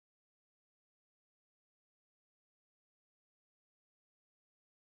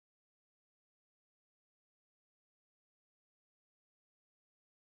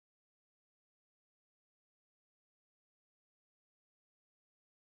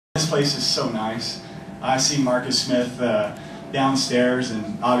place is so nice. I see Marcus Smith downstairs,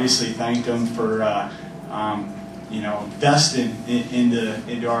 and obviously thanked him for you know, investing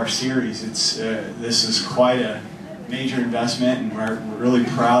into our series. It's this is quite a major investment, and we're really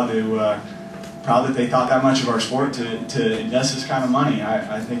proud that they thought that much of our sport to invest this kind of money.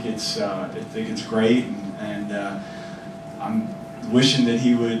 I think it's great, and I'm wishing that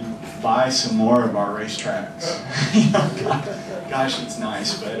he would buy some more of our racetracks. You know, gosh, it's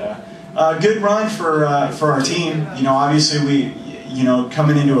nice, but good run for our team. You know, obviously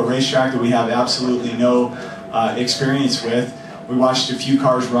coming into a racetrack that we have absolutely no experience with. We watched a few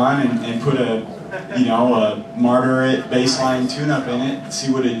cars run and put a moderate baseline tune-up in it,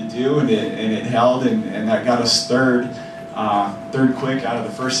 see what it'd do, and it held, and that got us third quick out of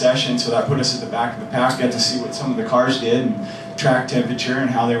the first session. So that put us at the back of the pack. Got to see what some of the cars did and track temperature and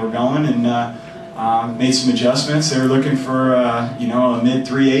how they were going, and made some adjustments. They were looking for a mid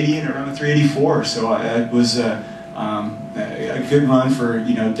 380 and around a 384. So it was a good run for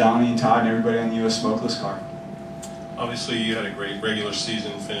Donnie and Todd and everybody on the U.S. Smokeless car. Obviously, you had a great regular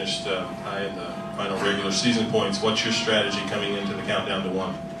season, finished high in the final regular season points. What's your strategy coming into the countdown to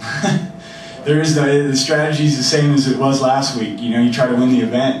 1? The strategy is the same as it was last week. You try to win the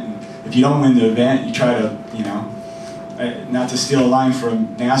event, and if you don't win the event, you try to, not to steal a line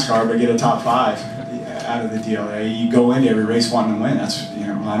from NASCAR, but get a top 5 out of the deal. You go into every race wanting to win. That's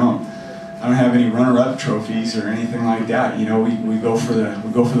I don't have any runner-up trophies or anything like that. We go for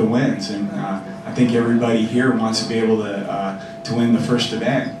the wins, and I think everybody here wants to be able to win the first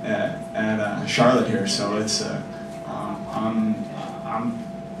event at Charlotte here. So it's I'm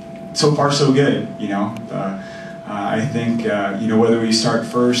so far so good. I think whether we start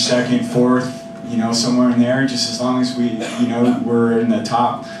first, second, fourth, somewhere in there, just as long as we're in the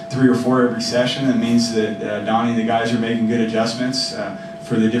top 3 or 4 every session, that means that Donnie, the guys are making good adjustments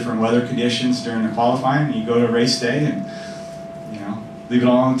for the different weather conditions during the qualifying. And you go to race day and leave it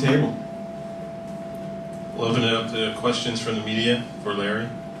all on the table. We'll open it up to questions from the media for Larry.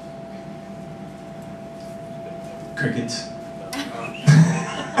 Crickets.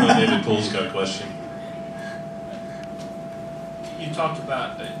 I know David Poole's got a question. You talked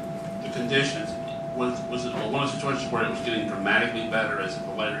about the conditions. Was it one of the situations where it was getting dramatically better as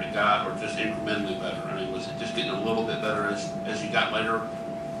the later it got, or just incrementally better? I mean, was it just getting a little bit better as you got later?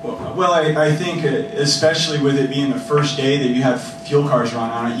 Well, I think especially with it being the first day that you have fuel cars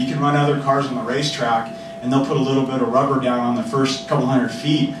run on it, you can run other cars on the racetrack, and they'll put a little bit of rubber down on the first couple hundred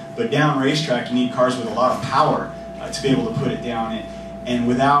feet. But down racetrack, you need cars with a lot of power to be able to put it down. And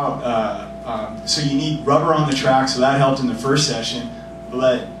without, so you need rubber on the track, so that helped in the first session.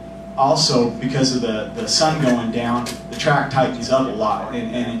 But also, because of the sun going down, the track tightens up a lot,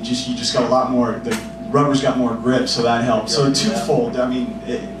 and you just got a lot more. The rubber's got more grip, so that helps. So twofold. I mean,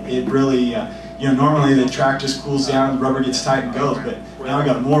 it really, normally the track just cools down, the rubber gets tight and goes. But now we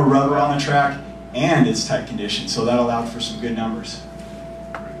got more rubber on the track, and it's tight conditions, so that allowed for some good numbers.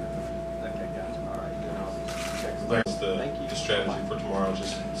 That's the strategy for tomorrow.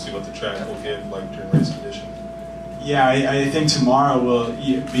 Just see what the track will give like during race conditions. Yeah, I think tomorrow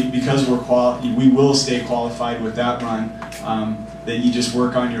because we will stay qualified with that run. That you just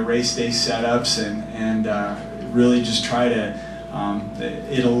work on your race day setups and really just try to.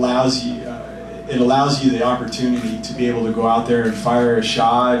 It allows you the opportunity to be able to go out there and fire a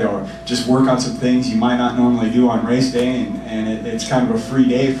shot or just work on some things you might not normally do on race day, and it's kind of a free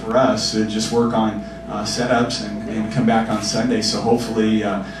day for us to just work on setups and come back on Sunday. So hopefully,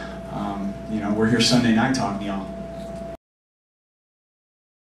 we're here Sunday night talking to y'all.